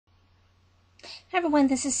Hi everyone,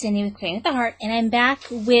 this is Cindy with Creating with the Heart, and I'm back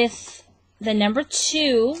with the number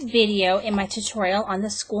 2 video in my tutorial on the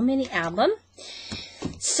School Mini Album.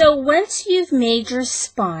 So once you've made your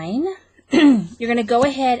spine, you're going to go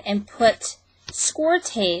ahead and put score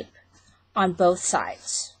tape on both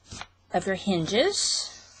sides of your hinges.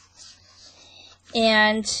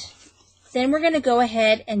 And then we're going to go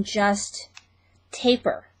ahead and just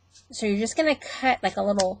taper. So you're just going to cut like a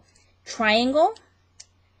little triangle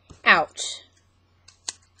out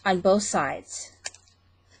on both sides.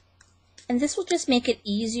 And this will just make it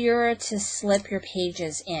easier to slip your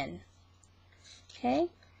pages in. Okay,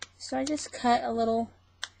 so I just cut a little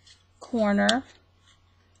corner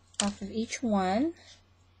off of each one.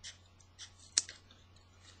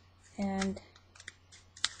 And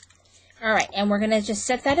alright, and we're going to just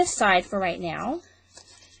set that aside for right now.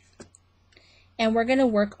 And we're going to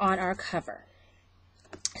work on our cover.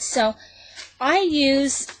 So I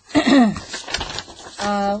use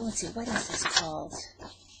let's see, what is this called?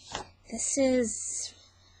 This is,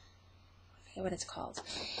 okay, what it's called.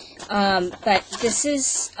 But this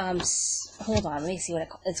is, hold on, let me see what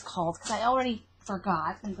it's called, because I already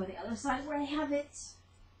forgot. Let me go to the other side where I have it.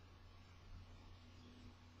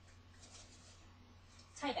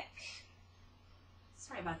 Tyvek.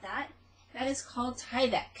 Sorry about that. That is called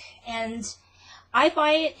Tyvek. And I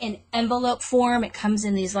buy it in envelope form. It comes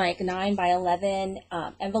in these like 9 by 11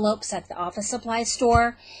 envelopes at the office supply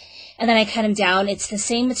store. And then I cut them down. It's the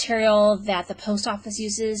same material that the post office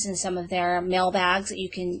uses in some of their mail bags that you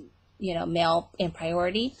can, mail in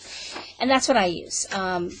priority. And that's what I use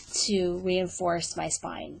to reinforce my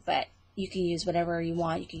spine. But you can use whatever you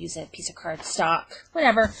want. You can use a piece of cardstock,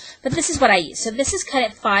 whatever. But this is what I use. So this is cut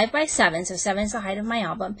at 5 by 7. So 7 is the height of my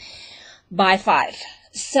album by 5.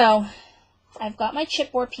 So I've got my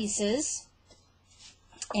chipboard pieces,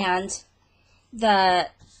 and the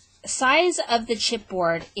size of the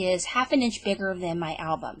chipboard is 1/2 inch bigger than my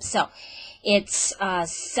album. So it's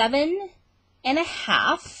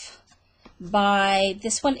 7.5 by,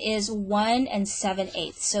 this one is 1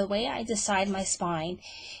 7/8. So the way I decide my spine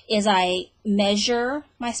is I measure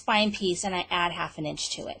my spine piece and I add 1/2 inch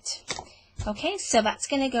to it. Okay, so that's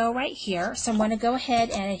going to go right here. So I'm going to go ahead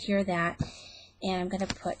and adhere that. And I'm going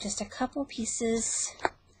to put just a couple pieces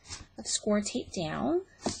of score tape down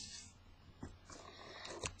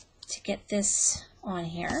to get this on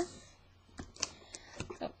here.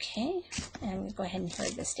 Okay, and I'm going to go ahead and adhere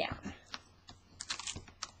this down.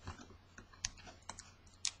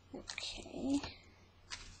 Okay,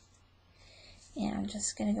 and I'm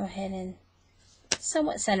just going to go ahead and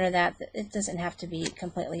somewhat center that. It doesn't have to be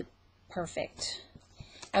completely perfect.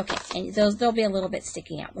 Okay, and they'll be a little bit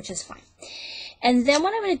sticking out, which is fine. And then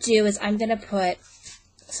what I'm going to do is I'm going to put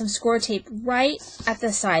some score tape right at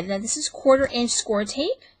the side. Now this is 1/4 inch score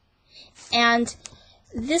tape, and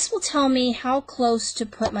this will tell me how close to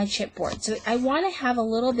put my chipboard. So I want to have a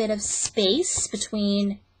little bit of space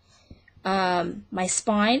between my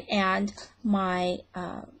spine and my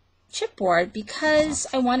chipboard, because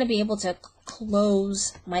I want to be able to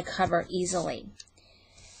close my cover easily.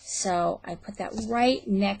 So I put that right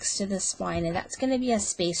next to the spine, and that's going to be a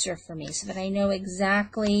spacer for me so that I know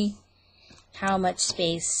exactly how much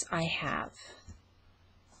space I have.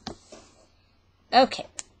 Okay,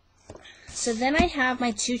 so then I have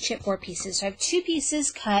my 2 chipboard pieces. So I have 2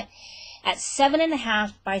 pieces cut at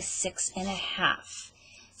 7.5 by 6.5.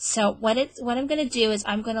 So what I'm going to do is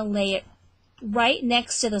I'm going to lay it right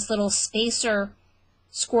next to this little spacer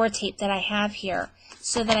score tape that I have here,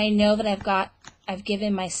 so that I know that I've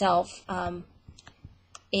given myself a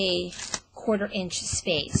 1/4 inch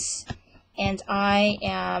space. And I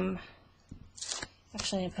am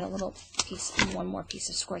actually going to put a little piece, one more piece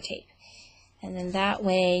of score tape. And then that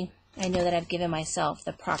way I know that I've given myself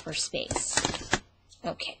the proper space.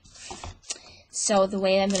 Okay. So the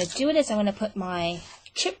way I'm going to do it is I'm going to put my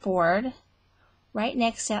chipboard right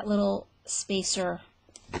next to that little spacer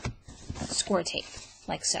score tape,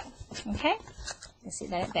 like so. Okay? You see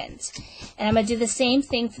that it bends. And I'm going to do the same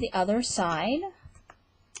thing for the other side.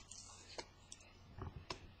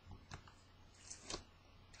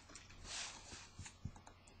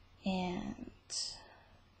 And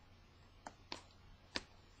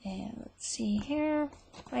let's see here,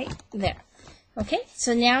 right there. Okay,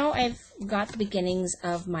 so now I've got the beginnings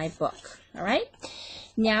of my book. All right,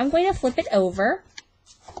 now I'm going to flip it over,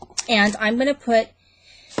 and I'm going to put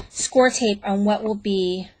score tape on what will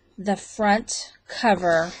be the front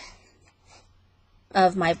cover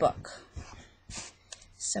of my book.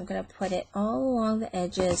 So I'm going to put it all along the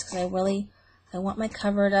edges, because I want my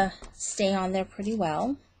cover to stay on there pretty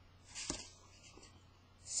well.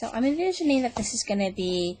 So I'm envisioning that this is going to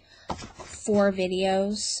be 4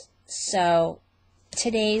 videos. So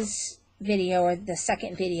today's video, or the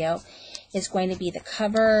second video, is going to be the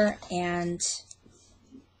cover and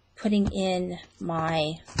putting in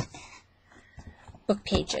my book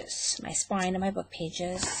pages, my spine and my book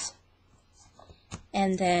pages.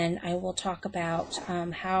 And then I will talk about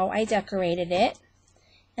how I decorated it,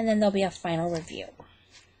 and then there'll be a final review.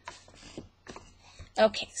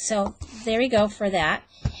 Okay, so there we go for that.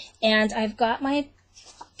 And I've got my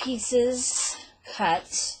pieces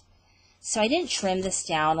cut. So I didn't trim this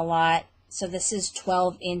down a lot. So this is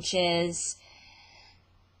 12 inches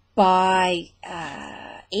by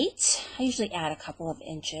 8. I usually add a couple of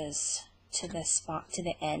inches to this spot, to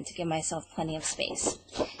the end, to give myself plenty of space.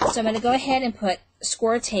 So I'm going to go ahead and put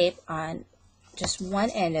score tape on just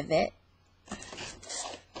one end of it.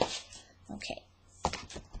 Okay.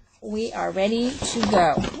 We are ready to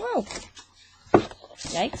go. Whoa.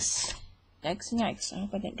 Yikes. Yikes and yikes. I hope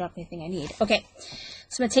I didn't drop anything I need. Okay.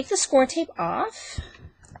 So I'm going to take the score tape off.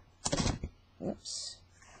 Whoops.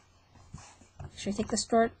 Should I take the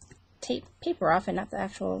score tape paper off and not the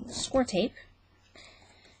actual score tape?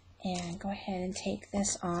 And go ahead and take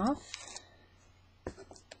this off.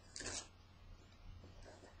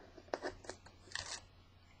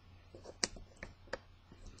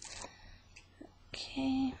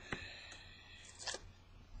 Okay.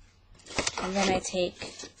 And then I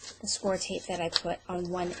take the score tape that I put on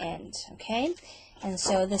one end, okay? And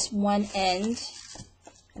so this one end,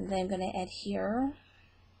 and then I'm going to adhere.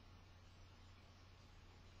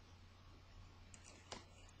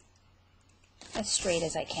 As straight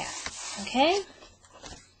as I can, okay?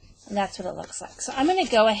 And that's what it looks like. So I'm going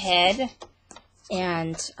to go ahead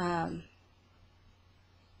and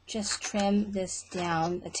just trim this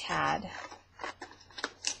down a tad.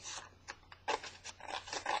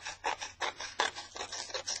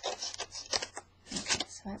 Okay,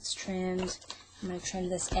 so that's trimmed. I'm going to trim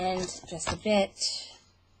this end just a bit,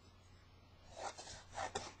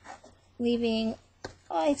 leaving,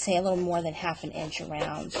 I'd say, a little more than ½ an inch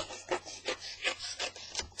around.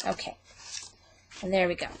 Okay, and there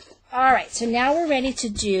we go. All right, so now we're ready to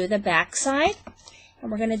do the back side,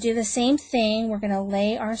 and we're going to do the same thing. We're going to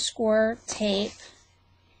lay our score tape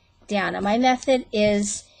down. Now, my method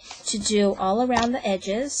is to do all around the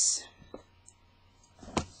edges,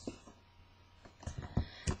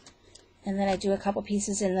 and then I do a couple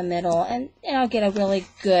pieces in the middle, and I'll get a really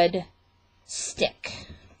good stick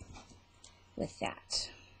with that.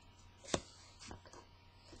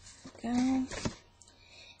 Go.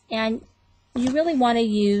 And you really want to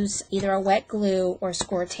use either a wet glue or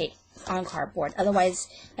score tape on cardboard. Otherwise,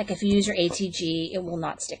 like if you use your ATG, it will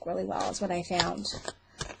not stick really well, is what I found.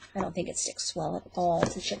 I don't think it sticks well at all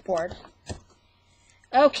to chipboard.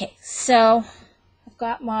 Okay, so I've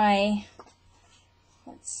got my,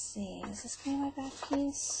 let's see, is this going to be my back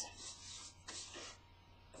piece?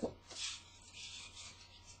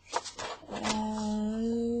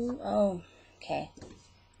 Oh, okay.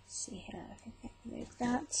 Let's see here. I think I can move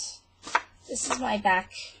that. This is my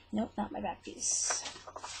back. Nope, not my back piece.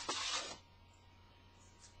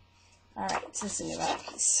 Alright, so this is my back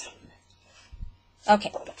piece.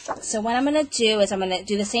 Okay, so what I'm going to do is I'm going to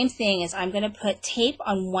do the same thing. Is I'm going to put tape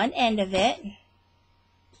on one end of it.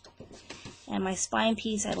 And my spine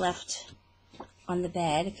piece I left on the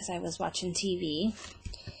bed because I was watching TV.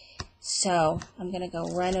 So I'm going to go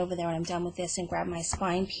run over there when I'm done with this and grab my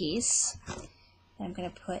spine piece. And I'm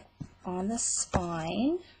going to put on the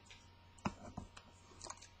spine.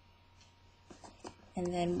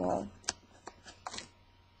 And then we'll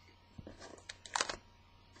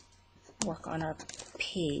work on our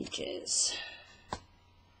pages.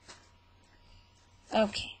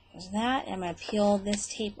 Okay, there's that. I'm going to peel this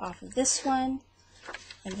tape off of this one.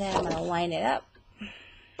 And then I'm going to line it up.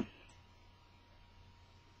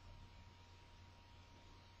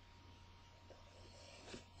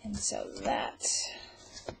 And so that.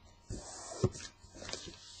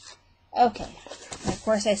 Okay. And of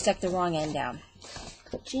course I stuck the wrong end down.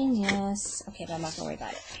 Genius. Okay, but I'm not going to worry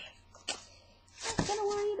about it. Not going to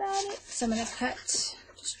worry about it. So I'm going to cut,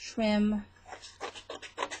 just trim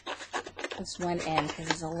this one end because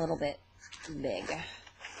it's a little bit big.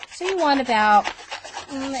 So you want about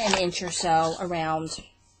an inch or so around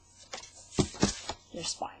your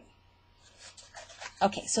spine.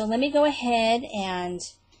 Okay, so let me go ahead and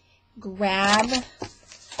grab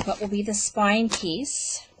what will be the spine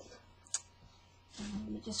piece.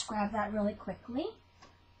 Let me just grab that really quickly.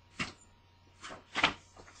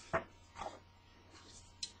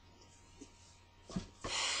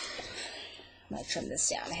 I'm going to trim this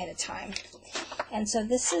down ahead of time. And so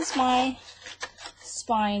this is my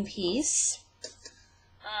spine piece.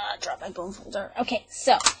 Drop my bone folder. Okay,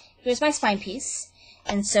 so here's my spine piece.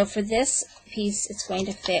 And so for this piece, it's going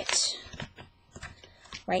to fit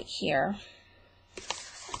right here.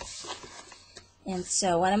 And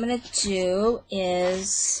so what I'm going to do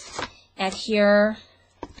is adhere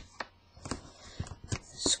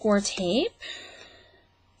score tape.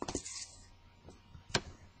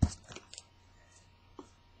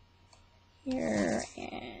 Here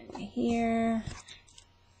and here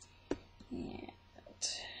and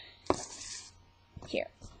here.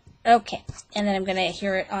 Okay, and then I'm going to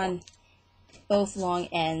adhere it on both long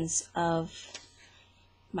ends of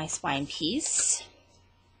my spine piece.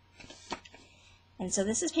 And so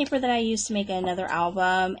this is paper that I used to make another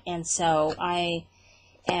album, and so I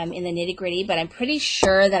am in the nitty-gritty, but I'm pretty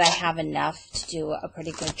sure that I have enough to do a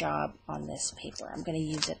pretty good job on this paper. I'm going to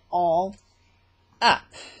use it all up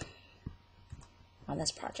on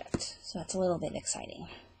this project, so that's a little bit exciting.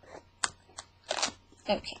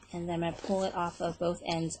 Okay, and then I'm going to pull it off of both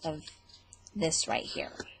ends of this right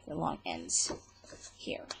here, the long ends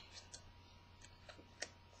here.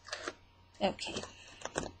 Okay,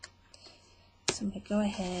 so I'm going to go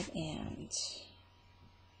ahead and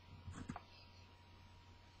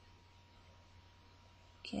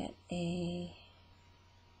get a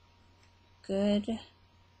good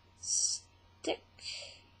stick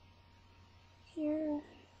here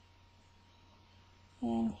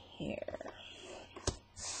and here.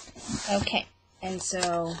 Okay, and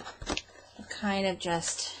so I kind of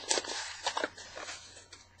just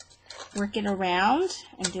work it around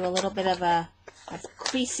and do a little bit of a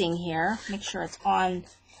creasing here. Make sure it's on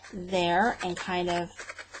there and kind of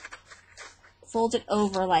fold it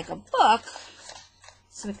over like a book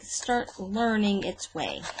so it can start learning its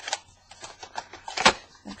way.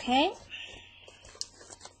 Okay,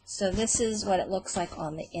 so this is what it looks like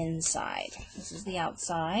on the inside. This is the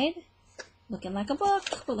outside. Looking like a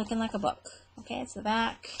book, but looking like a book. Okay, it's the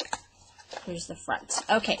back. Here's the front.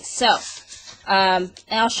 Okay, so, and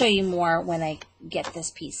I'll show you more when I get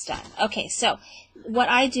this piece done. Okay, so what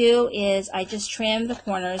I do is I just trim the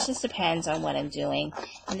corners. Just depends on what I'm doing.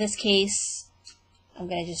 In this case, I'm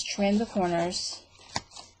going to just trim the corners.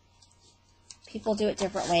 People do it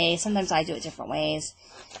different ways. Sometimes I do it different ways.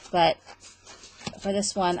 But for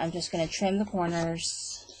this one, I'm just going to trim the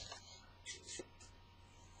corners.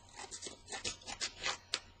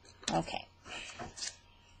 Okay,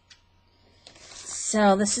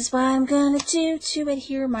 so this is what I'm going to do to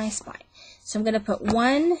adhere my spine. So I'm going to put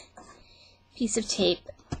one piece of tape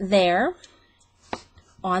there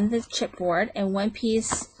on the chipboard and one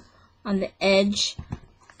piece on the edge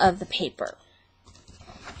of the paper.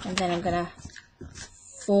 And then I'm going to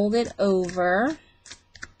fold it over.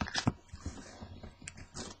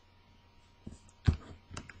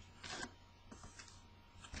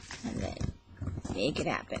 And then make it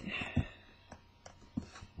happen.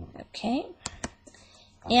 Okay,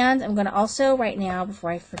 and I'm going to also right now, before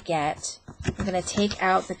I forget, I'm going to take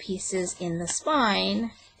out the pieces in the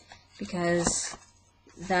spine because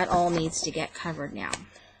that all needs to get covered now.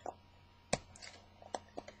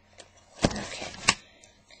 Okay,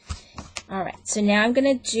 alright, so now I'm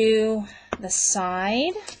going to do the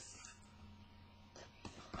side.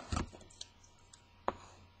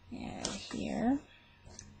 And here.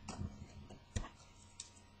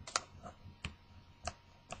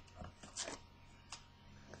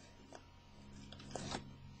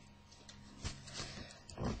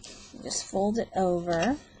 Just fold it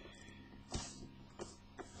over.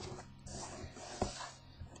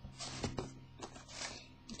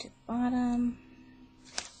 To the bottom.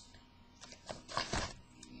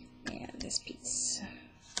 And this piece.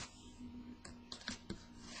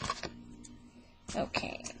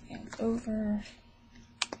 Okay, and over.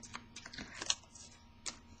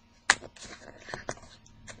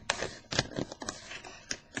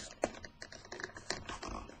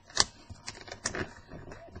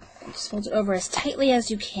 Just fold it over as tightly as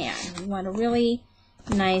you can. You want a really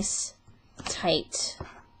nice, tight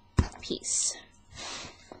piece.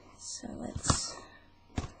 So let's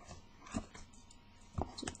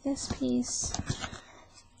do this piece.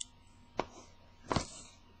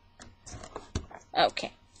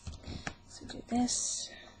 Okay, so do this.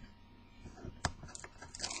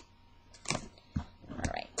 All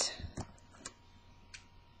right.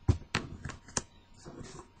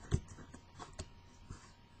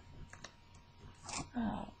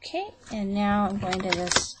 Okay, and now I'm going to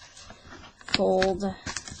just fold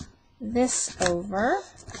this over.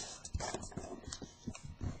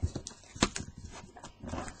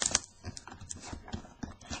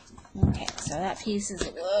 Okay, so that piece is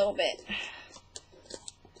a little bit,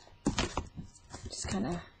 just kind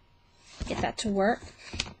of get that to work.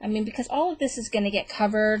 I mean, because all of this is going to get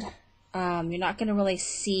covered, you're not going to really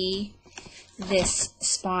see this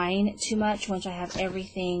spine too much once I have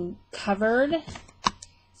everything covered.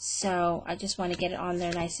 So I just want to get it on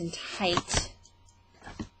there nice and tight.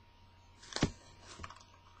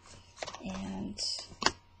 And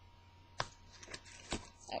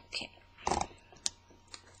okay.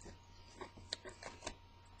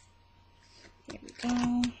 There we go.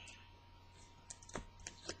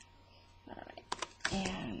 Alright.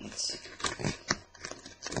 And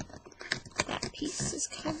that piece is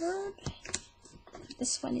covered.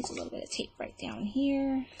 This one needs a little bit of tape right down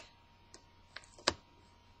here.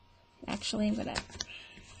 Actually, I'm gonna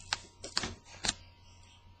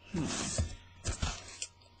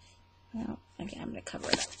well, again, I'm gonna cover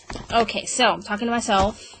it up. Okay, so I'm talking to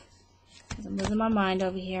myself because I'm losing my mind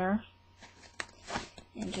over here,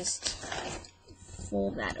 and just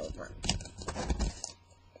fold that over.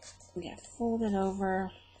 I'm gonna fold it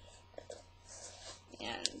over,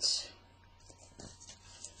 and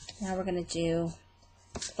now we're gonna do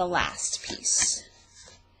the last piece,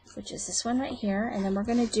 which is this one right here, and then we're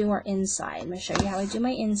going to do our inside. I'm going to show you how I do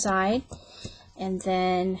my inside, and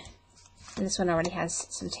then this one already has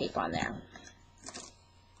some tape on there.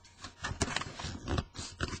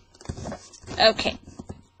 Okay,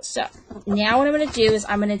 so now what I'm going to do is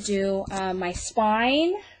I'm going to do my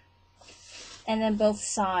spine and then both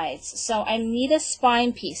sides. So I need a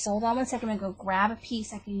spine piece. So hold on one second, I'm going to go grab a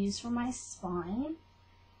piece I can use for my spine.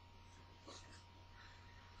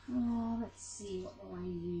 Oh, let's see, what will I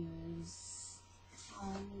use?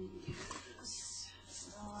 I'll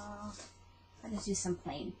just do some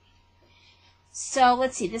plain. So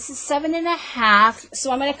let's see, this is 7.5.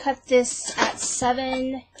 So I'm going to cut this at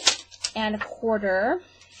 7.25.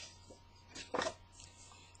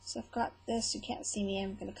 So I've got this, you can't see me,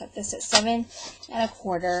 I'm going to cut this at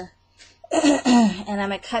 7.25. And I'm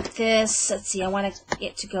going to cut this, let's see, I want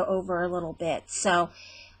it to go over a little bit. So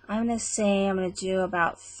I'm going to say I'm going to do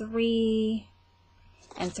about 3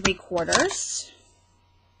 3/4. So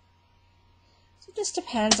it just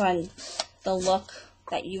depends on the look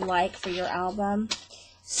that you like for your album.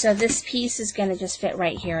 So this piece is going to just fit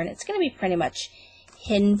right here, and it's going to be pretty much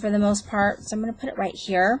hidden for the most part. So I'm going to put it right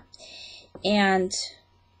here. And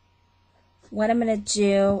what I'm going to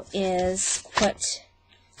do is put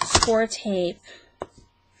score tape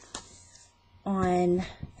on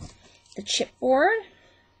the chipboard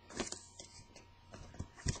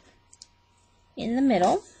in the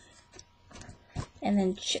middle, and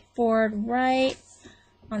then chipboard right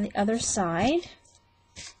on the other side.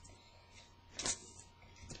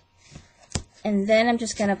 And then I'm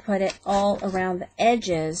just going to put it all around the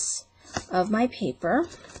edges of my paper.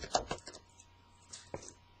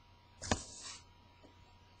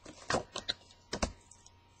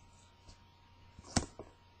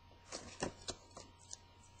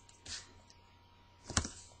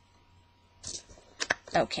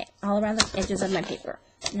 Okay, all around the edges of my paper.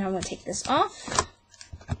 Now I'm going to take this off.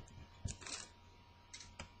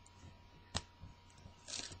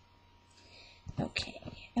 Okay,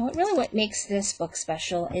 and what makes this book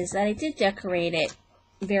special is that I did decorate it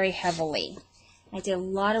very heavily. I did a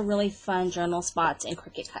lot of really fun journal spots and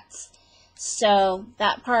Cricut cuts. So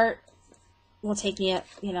that part will take me a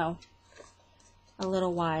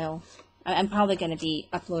little while. I'm probably going to be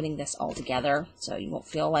uploading this all together, so you won't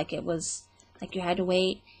feel like it was like you had to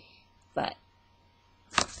wait, but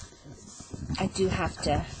I do have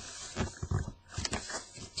to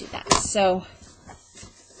do that. So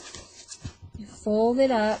you fold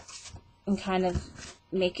it up and kind of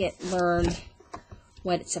make it learn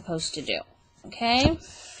what it's supposed to do. Okay?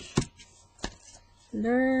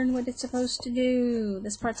 Learn what it's supposed to do.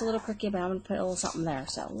 This part's a little crooked, but I'm going to put a little something there.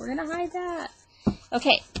 So we're going to hide that.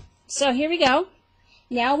 Okay, so here we go.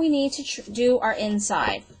 Now we need to do our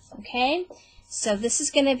inside. Okay? So this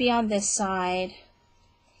is going to be on this side,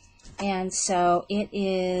 and so it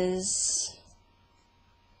is,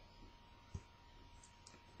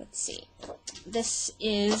 let's see, this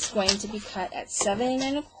is going to be cut at 7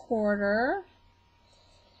 1/4,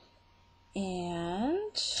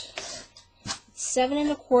 and 7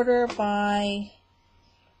 1/4 by,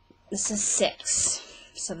 this is 6,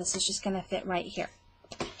 so this is just going to fit right here.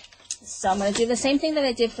 So I'm going to do the same thing that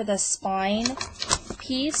I did for the spine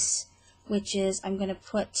piece, which is I'm going to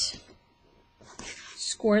put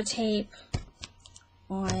score tape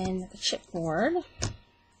on the chipboard,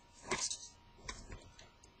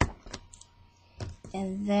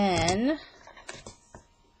 and then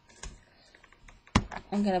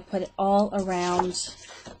I'm going to put it all around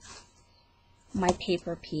my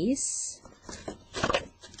paper piece.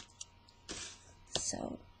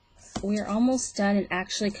 we're almost done in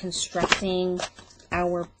actually constructing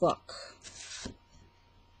our book.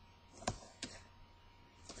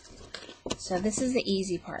 So this is the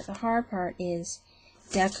easy part. The hard part is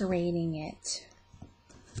decorating it,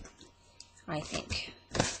 I think.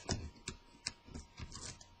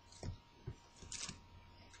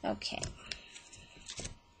 Okay.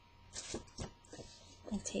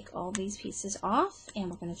 And take all these pieces off, and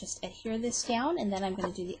we're going to just adhere this down, and then I'm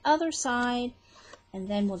going to do the other side, and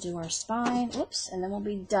then we'll do our spine. Whoops, and then we'll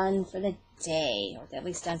be done for the day, or at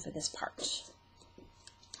least done for this part.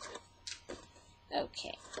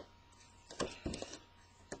 Okay.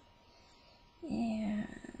 And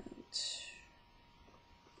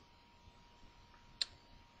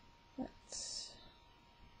let's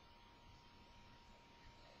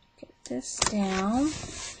get this down.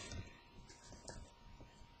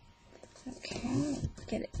 Okay,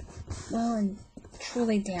 get it well and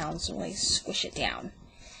truly down, so really squish it down.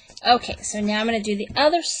 Okay, so now I'm going to do the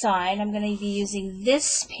other side. I'm going to be using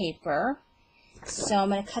this paper. So I'm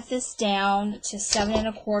going to cut this down to 7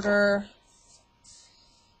 1/4.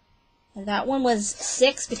 And that one was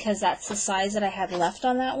 6 because that's the size that I had left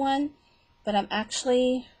on that one. But I'm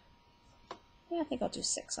actually, yeah, I think I'll do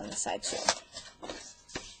 6 on this side too.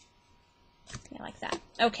 Yeah, like that.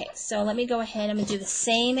 Okay, so let me go ahead. I'm going to do the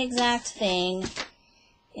same exact thing.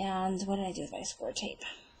 And what did I do with my score tape?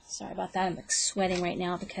 Sorry about that. I'm like sweating right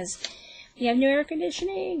now because we have new air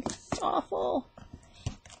conditioning. It's awful.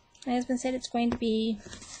 My husband said it's going to be,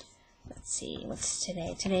 let's see, what's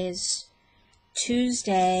today? Today is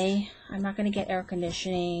Tuesday. I'm not going to get air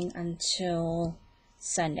conditioning until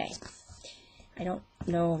Sunday. I don't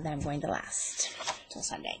know that I'm going to last until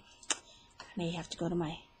Sunday. I may have to go to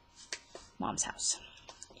my mom's house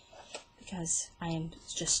because I am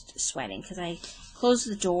just sweating because I closed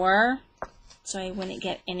the door so I wouldn't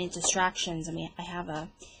get any distractions. I mean, I have a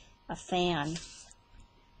fan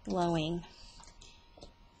blowing.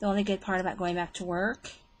 The only good part about going back to work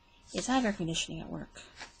is I have air conditioning at work.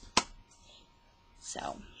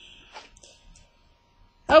 So,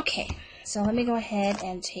 okay, so let me go ahead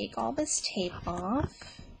and take all this tape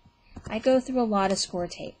off. I go through a lot of score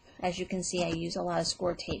tape. As you can see, I use a lot of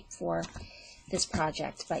score tape for this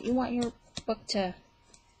project, but you want your book to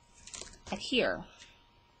adhere.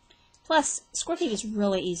 Plus, score tape is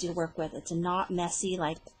really easy to work with. It's not messy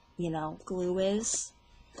like, glue is.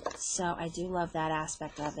 So I do love that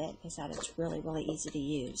aspect of it, is that it's really, really easy to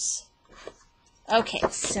use. Okay,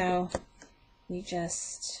 so we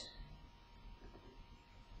just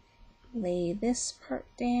lay this part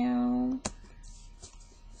down,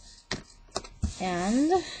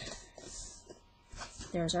 and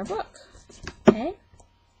there's our book. Okay,